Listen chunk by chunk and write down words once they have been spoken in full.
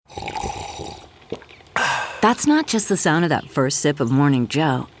That's not just the sound of that first sip of Morning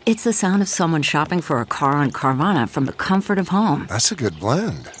Joe. It's the sound of someone shopping for a car on Carvana from the comfort of home. That's a good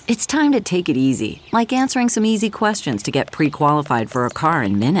blend. It's time to take it easy, like answering some easy questions to get pre-qualified for a car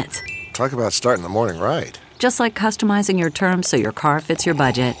in minutes. Talk about starting the morning right. Just like customizing your terms so your car fits your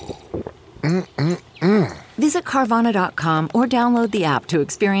budget. Visit Carvana.com or download the app to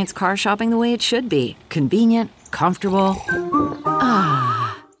experience car shopping the way it should be. Convenient, comfortable. Ah.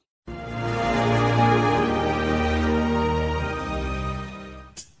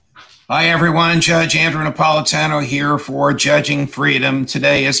 Hi, everyone. Judge Andrew Napolitano here for Judging Freedom.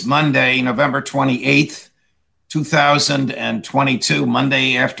 Today is Monday, November 28th, 2022,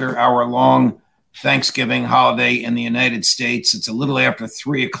 Monday after our long Thanksgiving holiday in the United States. It's a little after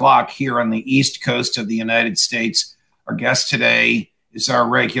 3 o'clock here on the East Coast of the United States. Our guest today is our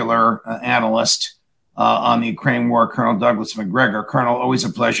regular analyst on the Ukraine war, Colonel Douglas Macgregor. Colonel, always a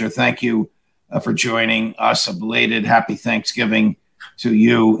pleasure. Thank you for joining us. A belated happy Thanksgiving to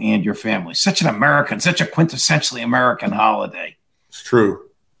you and your family. Such a quintessentially American holiday. It's true.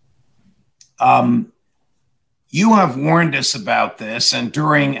 You have warned us about this, and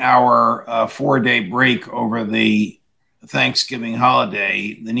during our 4-day break over the Thanksgiving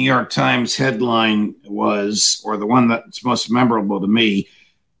holiday, the New York Times headline was, or the one that's most memorable to me,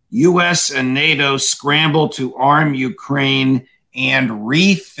 U.S. and NATO scramble to arm Ukraine and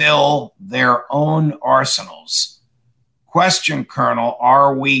refill their own arsenals. Question, Colonel,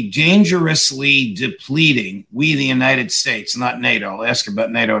 are we dangerously depleting, we the United States, not NATO, I'll ask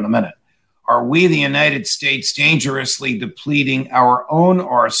about NATO in a minute, are we the United States dangerously depleting our own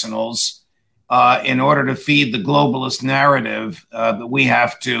arsenals in order to feed the globalist narrative that we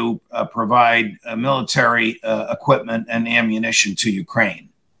have to provide military equipment and ammunition to Ukraine?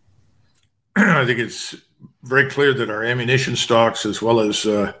 I think it's very clear that our ammunition stocks, as well as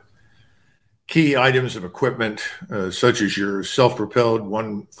key items of equipment, such as your self-propelled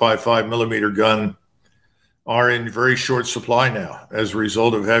 155 millimeter gun, are in very short supply now as a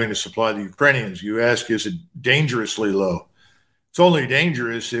result of having to supply the Ukrainians. You ask, is it dangerously low? It's only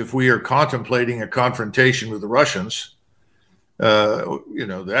dangerous if we are contemplating a confrontation with the Russians.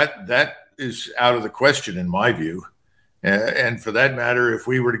 That is out of the question in my view. And for that matter, if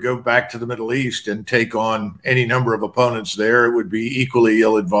we were to go back to the Middle East and take on any number of opponents there, it would be equally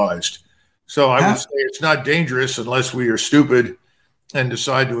ill-advised. So I would say it's not dangerous unless we are stupid and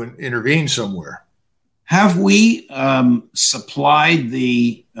decide to intervene somewhere. Have we supplied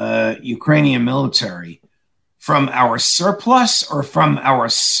the Ukrainian military from our surplus or from our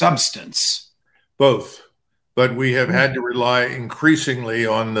substance? Both. But we have had to rely increasingly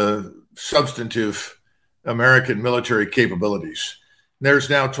on the substantive American military capabilities. There's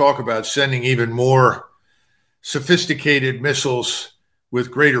now talk about sending even more sophisticated missiles with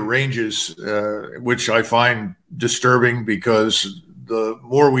greater ranges, which I find disturbing because the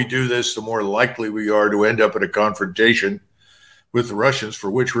more we do this, the more likely we are to end up in a confrontation with the Russians, for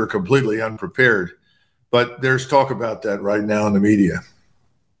which we're completely unprepared. But there's talk about that right now in the media.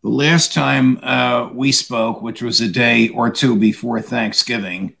 The last time we spoke, which was a day or two before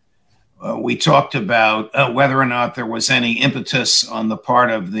Thanksgiving, we talked about whether or not there was any impetus on the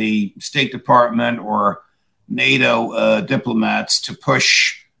part of the State Department or NATO diplomats to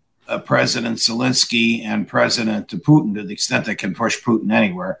push President Zelensky and President Putin, to the extent they can push Putin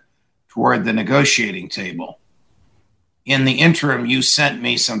anywhere, toward the negotiating table. In the interim, you sent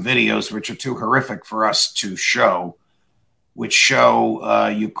me some videos, which are too horrific for us to show, which show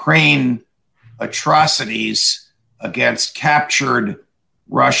Ukraine atrocities against captured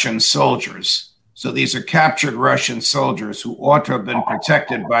Russian soldiers. So these are captured Russian soldiers who ought to have been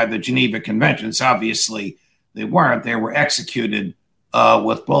protected by the Geneva Conventions. Obviously, they weren't. They were executed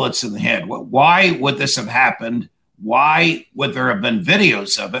with bullets in the head. Why would this have happened? Why would there have been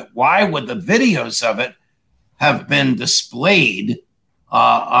videos of it? Why would the videos of it have been displayed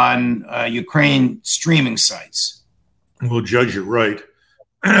on Ukraine streaming sites? Well, Judge, you're right.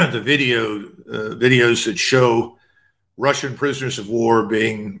 The videos that show Russian prisoners of war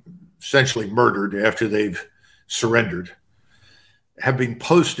being essentially murdered after they've surrendered have been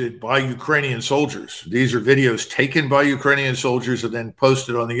posted by Ukrainian soldiers. These are videos taken by Ukrainian soldiers and then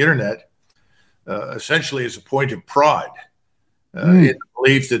posted on the internet, essentially as a point of pride, in the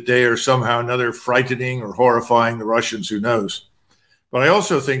belief that they are somehow another frightening or horrifying the Russians, who knows. But I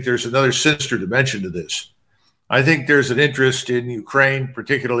also think there's another sinister dimension to this. I think there's an interest in Ukraine,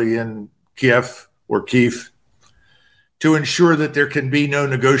 particularly in Kiev, to ensure that there can be no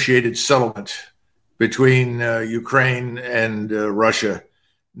negotiated settlement between Ukraine and Russia,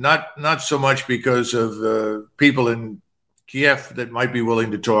 not so much because of people in Kiev that might be willing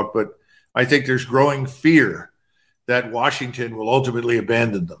to talk, but I think there's growing fear that Washington will ultimately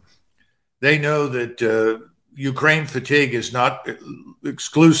abandon them. They know that Ukraine fatigue is not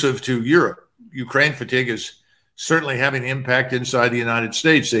exclusive to Europe. Ukraine fatigue is certainly having an impact inside the United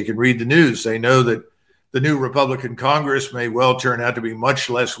States. They can read the news. They know that the new Republican Congress may well turn out to be much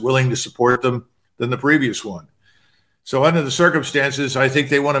less willing to support them than the previous one. So under the circumstances, I think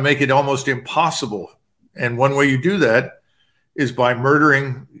they want to make it almost impossible. And one way you do that is by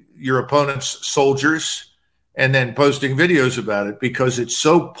murdering your opponent's soldiers and then posting videos about it, because it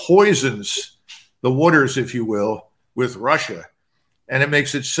so poisons the waters, if you will, with Russia. And it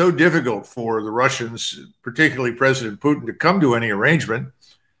makes it so difficult for the Russians, particularly President Putin, to come to any arrangement,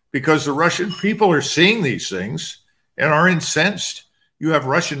 because the Russian people are seeing these things and are incensed. You have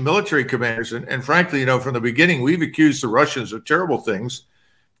Russian military commanders, and frankly, from the beginning, we've accused the Russians of terrible things.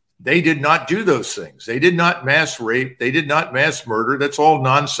 They did not do those things. They did not mass rape. They did not mass murder. That's all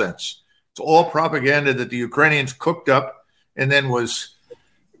nonsense. It's all propaganda that the Ukrainians cooked up and then was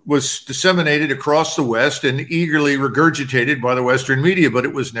disseminated across the West and eagerly regurgitated by the Western media, but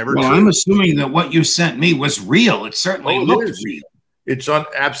it was never true. I'm assuming that what you sent me was real. It certainly looked real. It's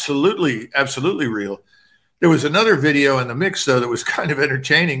absolutely real. There was another video in the mix, though, that was kind of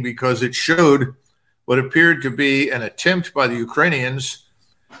entertaining because it showed what appeared to be an attempt by the Ukrainians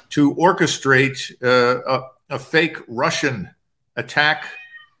to orchestrate a fake Russian attack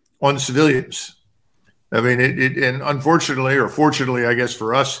on civilians. I mean, and unfortunately, or fortunately, I guess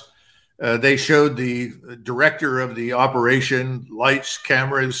for us, they showed the director of the operation, lights,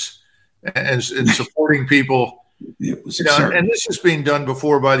 cameras, and supporting people. And this is being done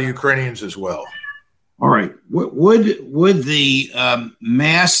before by the Ukrainians as well. All right. Would the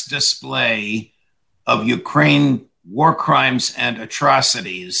mass display of Ukraine war crimes and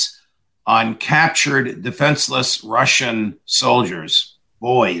atrocities on captured defenseless Russian soldiers,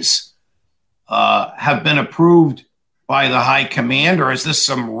 boys, have been approved by the high command, or is this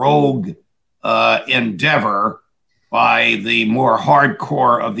some rogue endeavor by the more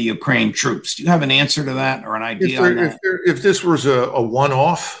hardcore of the Ukraine troops? Do you have an answer to that or an idea on that? If this was a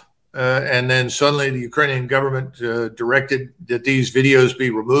one-off, and then suddenly the Ukrainian government directed that these videos be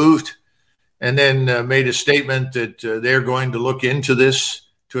removed, and then made a statement that they're going to look into this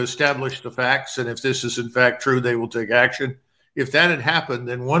to establish the facts, and if this is in fact true, they will take action. If that had happened,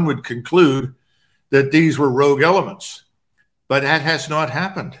 then one would conclude that these were rogue elements. But that has not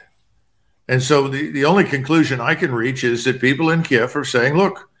happened. And so the only conclusion I can reach is that people in Kiev are saying,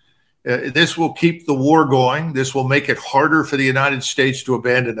 look, this will keep the war going. This will make it harder for the United States to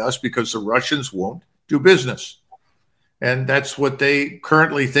abandon us because the Russians won't do business. And that's what they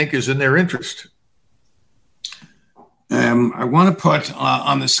currently think is in their interest. I want to put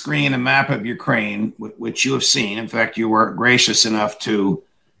on the screen a map of Ukraine, which you have seen. In fact, you were gracious enough to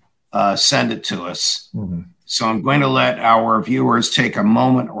send it to us. Mm-hmm. So I'm going to let our viewers take a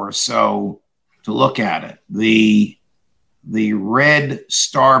moment or so to look at it. The red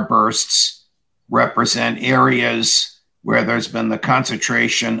starbursts represent areas where there's been the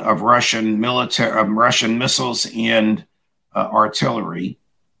concentration of Russian missiles and artillery.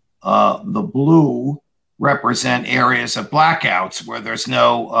 The blue represent areas of blackouts where there's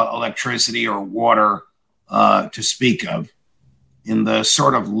no electricity or water to speak of. In the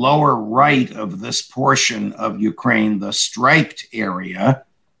sort of lower right of this portion of Ukraine, the striped area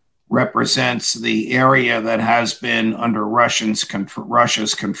represents the area that has been under Russia's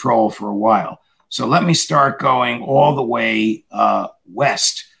control for a while. So let me start going all the way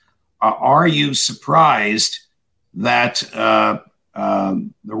west. Are you surprised that the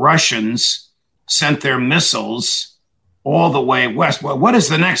Russians sent their missiles all the way west? Well, what is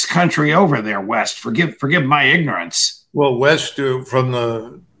the next country over there west? Forgive my ignorance. Well, west from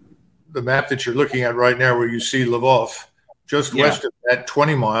the map that you're looking at right now, where you see Lvov, just west of that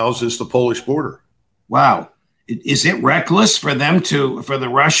 20 miles is the Polish border. Wow. Is it reckless for the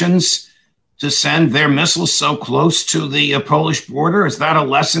Russians to send their missiles so close to the Polish border? Is that a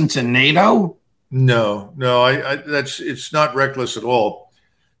lesson to NATO? No, it's not reckless at all.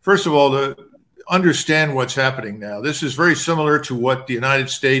 First of all, to understand what's happening now, this is very similar to what the United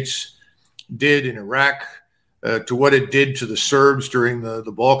States did in Iraq, to what it did to the Serbs during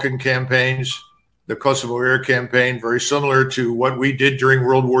the Balkan campaigns, the Kosovo Air campaign, very similar to what we did during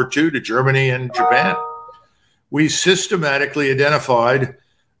World War II to Germany and Japan. We systematically identified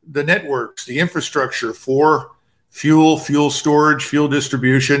the networks, the infrastructure for fuel storage, fuel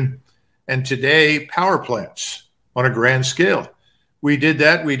distribution, and today power plants on a grand scale. We did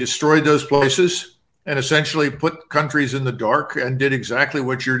that. We destroyed those places and essentially put countries in the dark and did exactly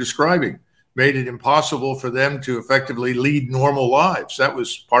what you're describing. Made it impossible for them to effectively lead normal lives. That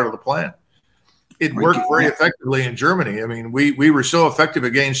was part of the plan. it worked very effectively in Germany. I mean, we were so effective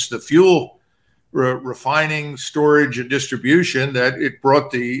against the fuel refining, storage, and distribution that it brought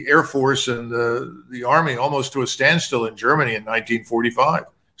the Air Force and the Army almost to a standstill in Germany in 1945,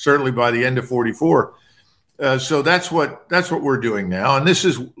 certainly by the end of 44. So that's what we're doing now. And this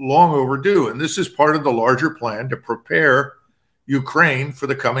is long overdue. And this is part of the larger plan to prepare Ukraine for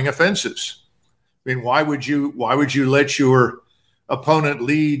the coming offensives. I mean, why would you let your opponent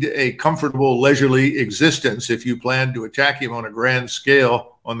lead a comfortable, leisurely existence if you plan to attack him on a grand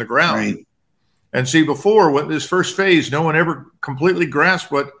scale on the ground? Right. And see, before, when this first phase, no one ever completely grasped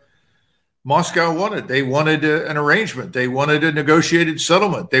what Moscow wanted. They wanted an arrangement. They wanted a negotiated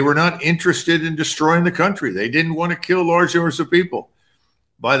settlement. They were not interested in destroying the country. They didn't want to kill large numbers of people.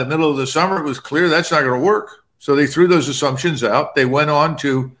 By the middle of the summer, it was clear that's not going to work. So they threw those assumptions out. They went on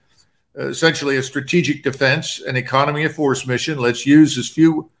to essentially a strategic defense, an economy of force mission. Let's use as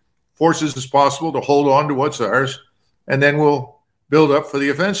few forces as possible to hold on to what's ours, and then we'll build up for the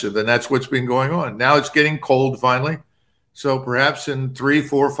offensive. And that's what's been going on. Now it's getting cold finally. So perhaps in 3,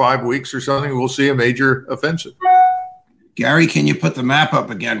 4, 5 weeks or something, we'll see a major offensive. Gary, can you put the map up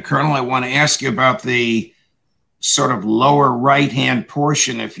again? Colonel, I want to ask you about the sort of lower right-hand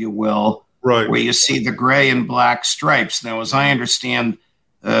portion, if you will, right, where you see the gray and black stripes. Now, as I understand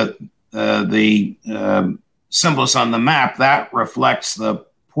the symbols on the map, that reflects the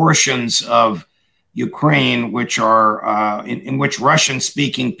portions of Ukraine which are in which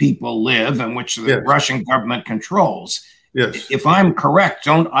Russian-speaking people live and which the Russian government controls. Yes. If I'm correct,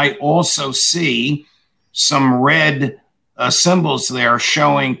 don't I also see some red symbols there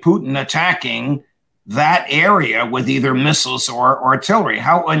showing Putin attacking that area with either missiles or artillery?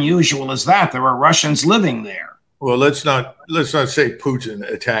 How unusual is that? There are Russians living there. Well, let's not say Putin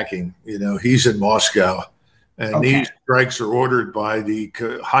attacking. You know, he's in Moscow, and these strikes are ordered by the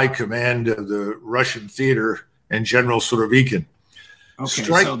high command of the Russian theater and General Surovikin. Okay,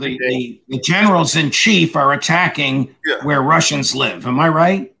 so the generals in chief are attacking where Russians live. Am I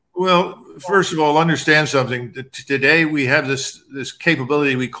right? Well, first of all, understand something. Today we have this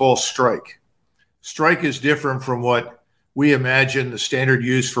capability we call strike. Strike is different from what we imagine the standard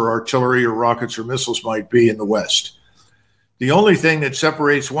use for artillery or rockets or missiles might be in the West. The only thing that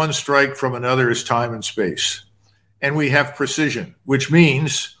separates one strike from another is time and space. And we have precision, which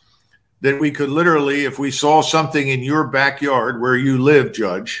means that we could literally, if we saw something in your backyard where you live,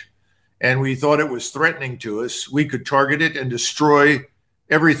 Judge, and we thought it was threatening to us, we could target it and destroy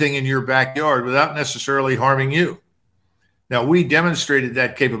everything in your backyard without necessarily harming you. Now, we demonstrated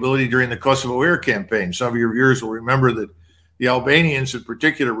that capability during the Kosovo air campaign. Some of your viewers will remember that the Albanians in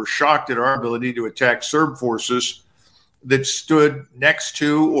particular were shocked at our ability to attack Serb forces that stood next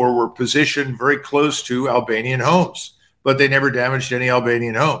to or were positioned very close to Albanian homes, but they never damaged any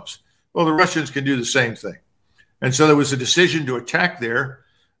Albanian homes. Well, the Russians can do the same thing. And so there was a decision to attack there,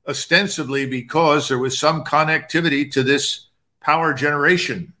 ostensibly because there was some connectivity to this power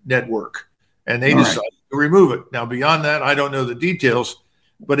generation network, and they decided to remove it. Now, beyond that, I don't know the details,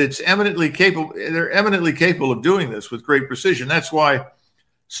 but it's eminently capable. They're eminently capable of doing this with great precision. That's why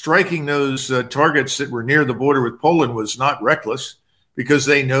striking those targets that were near the border with Poland was not reckless, because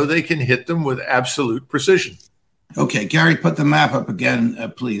they know they can hit them with absolute precision. Okay, Gary, put the map up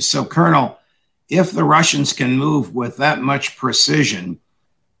again, please. So, Colonel, if the Russians can move with that much precision,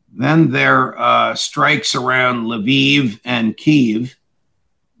 then their strikes around Lviv and Kyiv,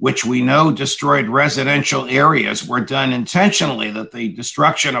 which we know destroyed residential areas, were done intentionally, that the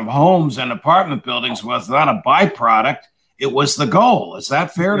destruction of homes and apartment buildings was not a byproduct, it was the goal. Is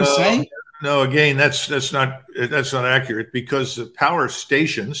that fair to say? No, again, that's not accurate, because the power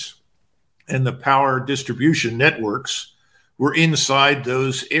stations and the power distribution networks were inside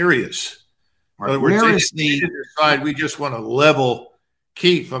those areas. Right. Where is the decide we just want to level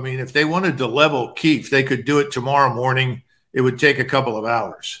Kyiv? I mean, if they wanted to level Kyiv, they could do it tomorrow morning. It would take a couple of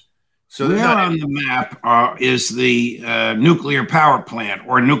hours. So where on the map is the nuclear power plant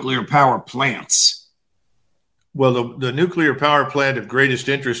or nuclear power plants? Well, the nuclear power plant of greatest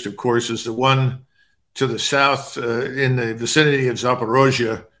interest, of course, is the one to the south in the vicinity of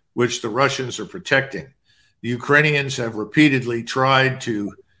Zaporozhye, which the Russians are protecting. The Ukrainians have repeatedly tried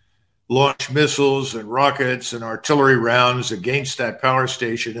to launch missiles and rockets and artillery rounds against that power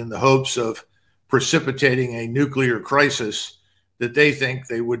station in the hopes of precipitating a nuclear crisis that they think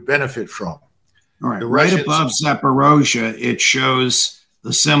they would benefit from. All right, right above Zaporozhye, it shows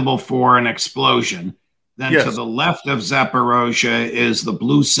the symbol for an explosion. Then to the left of Zaporozhye is the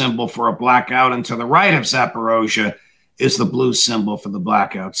blue symbol for a blackout, and to the right of Zaporozhye is the blue symbol for the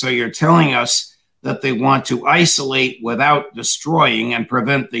blackout. So you're telling us that they want to isolate without destroying and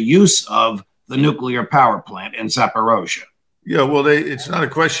prevent the use of the nuclear power plant in Zaporozhye. Yeah, well, it's not a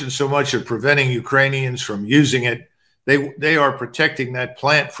question so much of preventing Ukrainians from using it. They are protecting that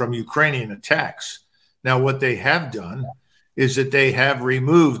plant from Ukrainian attacks. Now, what they have done is that they have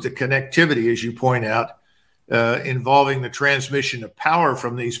removed the connectivity, as you point out, involving the transmission of power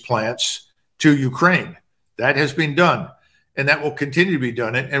from these plants to Ukraine. That has been done, and that will continue to be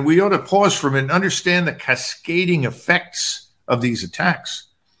done. And we ought to pause for a minute and understand the cascading effects of these attacks.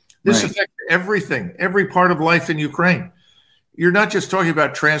 This affects everything, every part of life in Ukraine. You're not just talking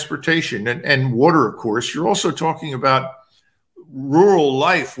about transportation and water, of course. You're also talking about rural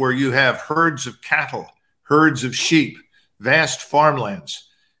life where you have herds of cattle, herds of sheep, vast farmlands.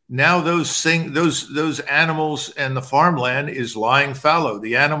 Now those animals and the farmland is lying fallow.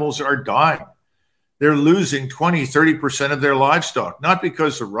 The animals are dying. They're losing 20, 30% of their livestock, not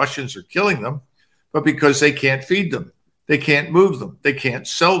because the Russians are killing them, but because they can't feed them. They can't move them. They can't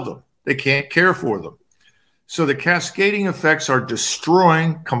sell them. They can't care for them. So the cascading effects are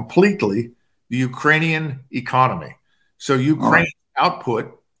destroying completely the Ukrainian economy. So Ukraine's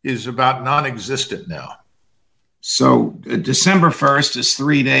output is about non-existent now. So December 1st is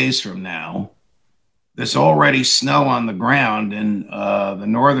 3 days from now. There's already snow on the ground in the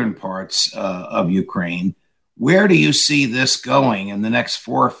northern parts of Ukraine. Where do you see this going in the next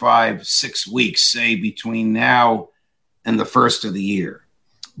 4, 5, 6 weeks, say between now and the first of the year?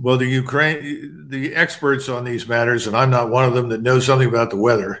 Well, the experts on these matters, and I'm not one of them, that know something about the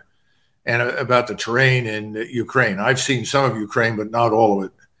weather and about the terrain in Ukraine. I've seen some of Ukraine, but not all of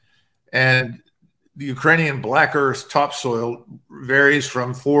it. And the Ukrainian black earth topsoil varies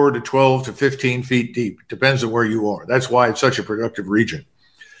from 4 to 12 to 15 feet deep. It depends on where you are. That's why it's such a productive region.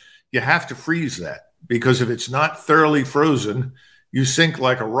 You have to freeze that, because if it's not thoroughly frozen, you sink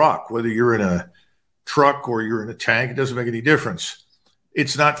like a rock, whether you're in a truck or you're in a tank. It doesn't make any difference.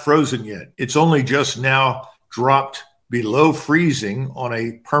 It's not frozen yet. It's only just now dropped below freezing on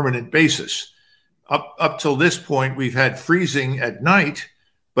a permanent basis. Up till this point, we've had freezing at night,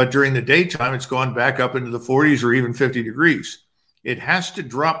 but during the daytime, it's gone back up into the 40s or even 50 degrees. It has to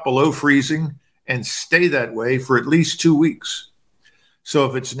drop below freezing and stay that way for at least 2 weeks. So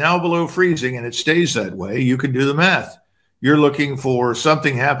if it's now below freezing and it stays that way, you can do the math. You're looking for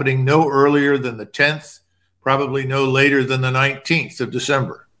something happening no earlier than the 10th, probably no later than the 19th of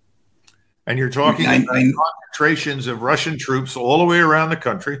December. And you're talking about concentrations of Russian troops all the way around the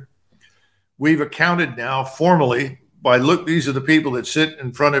country. We've accounted now formally these are the people that sit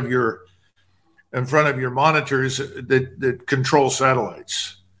in front of your monitors that control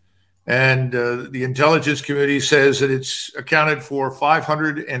satellites. And the intelligence community says that it's accounted for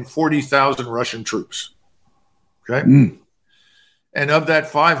 540,000 Russian troops. Okay. And of that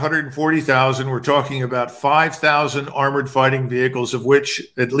 540,000, we're talking about 5,000 armored fighting vehicles, of which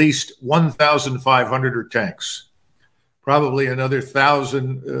at least 1,500 are tanks, probably another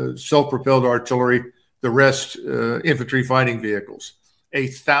 1,000 self-propelled artillery, the rest infantry fighting vehicles,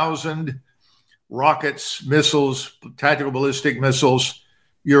 1,000 rockets, missiles, tactical ballistic missiles,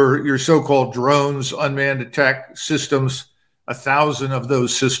 your so-called drones, unmanned attack systems, 1,000 of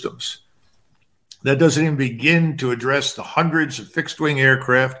those systems. That doesn't even begin to address the hundreds of fixed-wing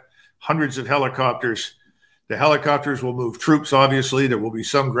aircraft, hundreds of helicopters. The helicopters will move troops, obviously. There will be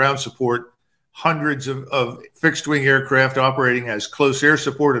some ground support, hundreds of fixed-wing aircraft operating as close air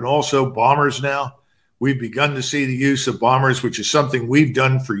support, and also bombers now. We've begun to see the use of bombers, which is something we've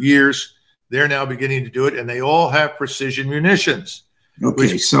done for years. They're now beginning to do it, and they all have precision munitions.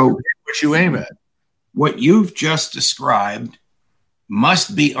 Okay, so which you aim at. What you've just described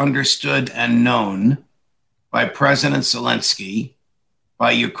must be understood and known by President Zelensky,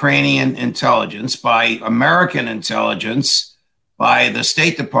 by Ukrainian intelligence, by American intelligence, by the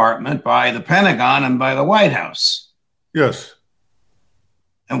State Department, by the Pentagon, and by the White House. Yes.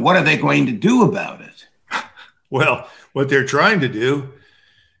 And what are they going to do about it? Well, what they're trying to do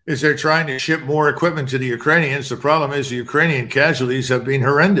is they're trying to ship more equipment to the Ukrainians. The problem is the Ukrainian casualties have been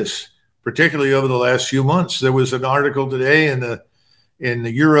horrendous, particularly over the last few months. There was an article today in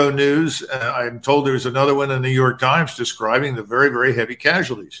the Euro News. I'm told there's another one in the New York Times describing the very, very heavy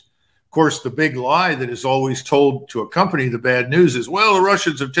casualties. Of course, the big lie that is always told to accompany the bad news is, well, the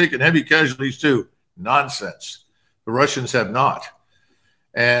Russians have taken heavy casualties too. Nonsense. The Russians have not.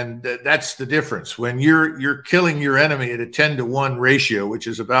 And that's the difference. When you're killing your enemy at a 10-to-1 ratio, which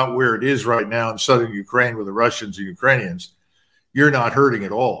is about where it is right now in southern Ukraine with the Russians and Ukrainians, you're not hurting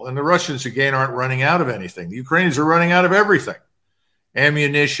at all. And the Russians, again, aren't running out of anything. The Ukrainians are running out of everything.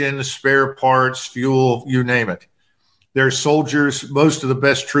 Ammunition, spare parts, fuel, you name it. Their soldiers, most of the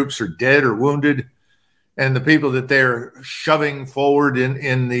best troops are dead or wounded. and the people that they're shoving forward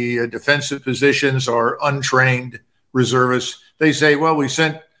in the defensive positions are untrained reservists. They say, well, we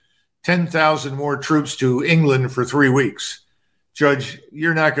sent 10,000 more troops to England for 3 weeks. Judge,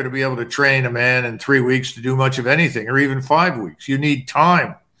 you're not going to be able to train a man in 3 weeks to do much of anything, or even 5 weeks. You need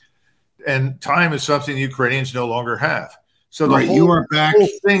time. And time is something the Ukrainians no longer have. So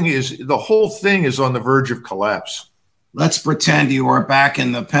the whole thing is on the verge of collapse. Let's pretend you are back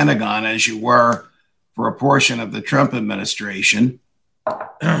in the Pentagon as you were for a portion of the Trump administration.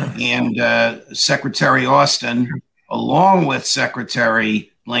 And Secretary Austin, along with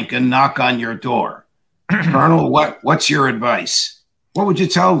Secretary Blinken, knock on your door. Colonel, what's your advice? What would you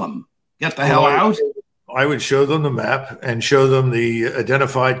tell them? Get the hell out? I would show them the map and show them the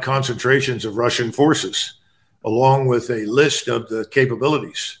identified concentrations of Russian forces, along with a list of the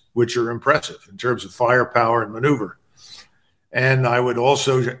capabilities, which are impressive in terms of firepower and maneuver. And I would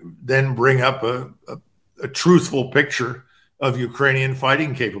also then bring up a truthful picture of Ukrainian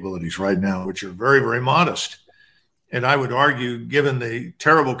fighting capabilities right now, which are very, very modest. And I would argue, given the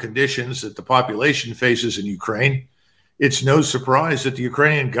terrible conditions that the population faces in Ukraine, it's no surprise that the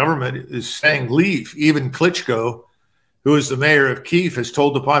Ukrainian government is saying leave. Even Klitschko, who is the mayor of Kyiv, has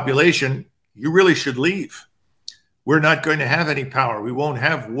told the population, you really should leave. We're not going to have any power. We won't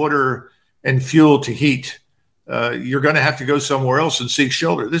have water and fuel to heat. You're going to have to go somewhere else and seek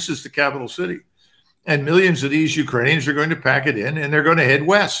shelter. This is the capital city. And millions of these Ukrainians are going to pack it in, and they're going to head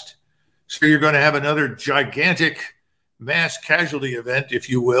west. So you're going to have another gigantic mass casualty event, if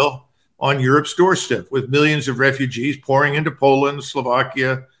you will, on Europe's doorstep, with millions of refugees pouring into Poland,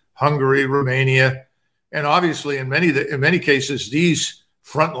 Slovakia, Hungary, Romania. And obviously, in many cases, these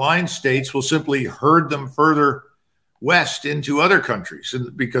frontline states will simply herd them further west into other countries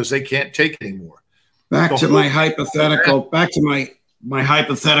because they can't take anymore. Back to my hypothetical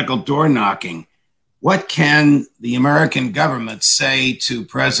door knocking. What can the American government say to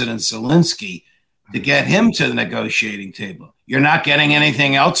President Zelensky to get him to the negotiating table? You're not getting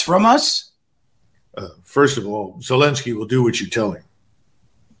anything else from us? First of all, Zelensky will do what you tell him.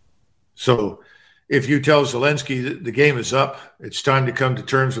 So if you tell Zelensky that the game is up, it's time to come to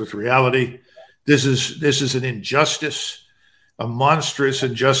terms with reality. This is an injustice, a monstrous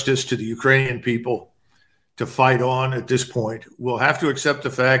injustice to the Ukrainian people to fight on at this point. We'll have to accept the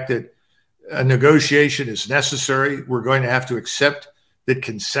fact that a negotiation is necessary. We're going to have to accept that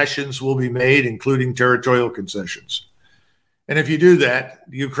concessions will be made, including territorial concessions. And if you do that,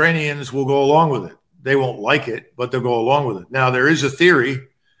 the Ukrainians will go along with it. They won't like it, but they'll go along with it. Now, there is a theory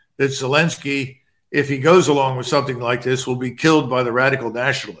that Zelensky, if he goes along with something like this, will be killed by the radical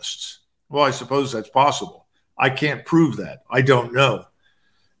nationalists. Well, I suppose that's possible. I can't prove that. I don't know.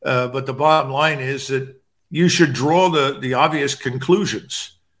 But the bottom line is that you should draw the obvious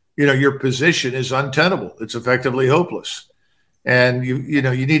conclusions. You know, your position is untenable. It's effectively hopeless. And you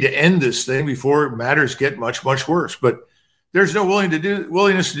need to end this thing before matters get much, much worse. But there's no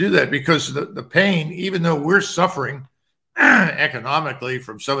willingness to do that, because the pain, even though we're suffering economically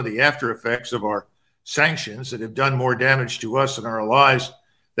from some of the after effects of our sanctions that have done more damage to us and our allies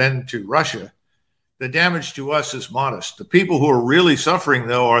than to Russia, the damage to us is modest. The people who are really suffering,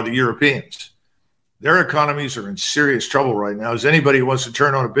 though, are the Europeans. Their economies are in serious trouble right now. As anybody who wants to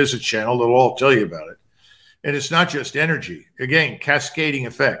turn on a business channel, they'll all tell you about it. And it's not just energy. Again, cascading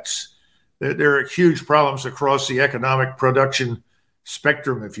effects. There are huge problems across the economic production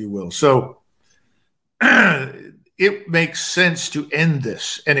spectrum, if you will. So it makes sense to end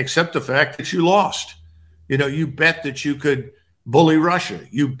this and accept the fact that you lost. You know, you bet that you could bully Russia.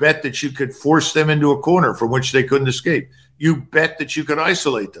 You bet that you could force them into a corner from which they couldn't escape. You bet that you could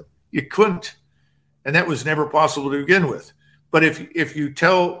isolate them. You couldn't. And that was never possible to begin with. But if you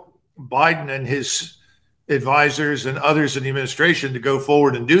tell Biden and his advisors and others in the administration to go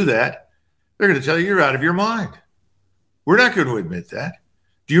forward and do that, they're going to tell you you're out of your mind. We're not going to admit that.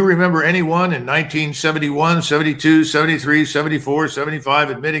 Do you remember anyone in 1971, 72, 73, 74, 75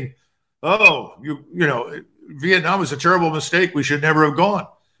 admitting, Vietnam was a terrible mistake, we should never have gone?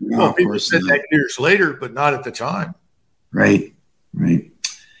 No, well, people said that years later, but not at the time. Right.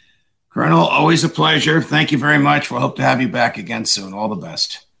 Colonel, always a pleasure. Thank you very much. We'll hope to have you back again soon. All the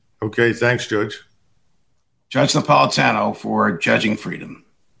best. Okay, thanks, Judge. Judge Napolitano for Judging Freedom.